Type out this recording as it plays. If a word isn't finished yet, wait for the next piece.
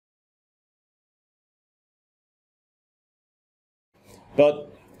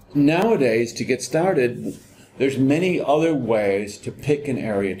But nowadays, to get started, there's many other ways to pick an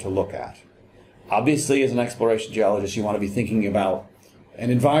area to look at. Obviously, as an exploration geologist, you want to be thinking about an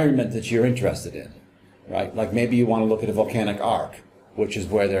environment that you're interested in, right? Like maybe you want to look at a volcanic arc, which is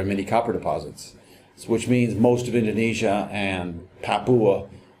where there are many copper deposits, which means most of Indonesia and Papua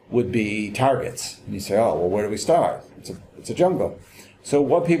would be targets. And you say, oh, well, where do we start? It's a jungle. So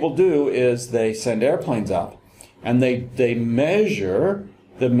what people do is they send airplanes up and they measure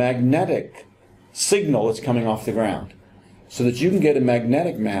the magnetic signal that's coming off the ground so that you can get a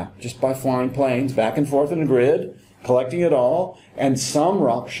magnetic map just by flying planes back and forth in a grid, collecting it all, and some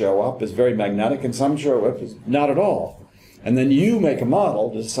rocks show up as very magnetic and some show up as not at all. And then you make a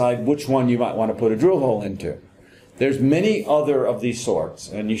model to decide which one you might want to put a drill hole into. There's many other of these sorts,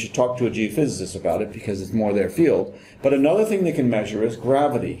 and you should talk to a geophysicist about it because it's more their field. But another thing they can measure is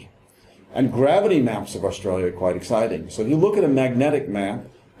gravity. And gravity maps of Australia are quite exciting. So if you look at a magnetic map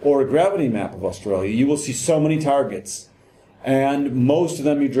or a gravity map of Australia, you will see so many targets. And most of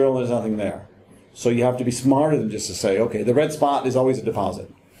them you drill and there's nothing there. So you have to be smarter than just to say, okay, the red spot is always a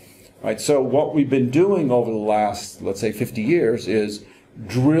deposit. Right? So what we've been doing over the last, let's say, 50 years is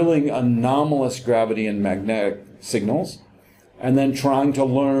drilling anomalous gravity and magnetic signals and then trying to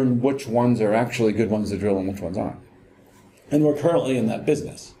learn which ones are actually good ones to drill and which ones aren't. And we're currently in that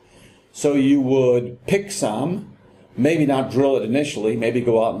business. So you would pick some, maybe not drill it initially, maybe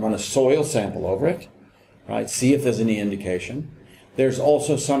go out and run a soil sample over it, right? See if there's any indication. There's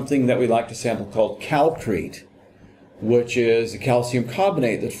also something that we like to sample called calcrete, which is a calcium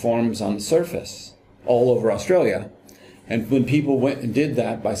carbonate that forms on the surface all over Australia. And when people went and did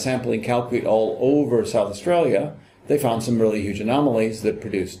that by sampling calcrete all over South Australia, they found some really huge anomalies that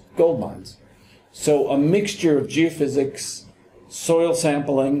produced gold mines. So a mixture of geophysics, soil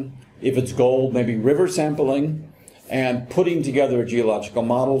sampling, if it's gold, maybe river sampling, and putting together a geological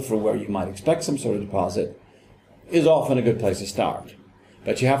model for where you might expect some sort of deposit is often a good place to start.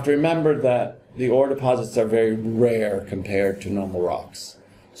 But you have to remember that the ore deposits are very rare compared to normal rocks,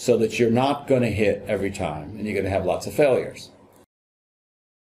 so that you're not going to hit every time, and you're going to have lots of failures.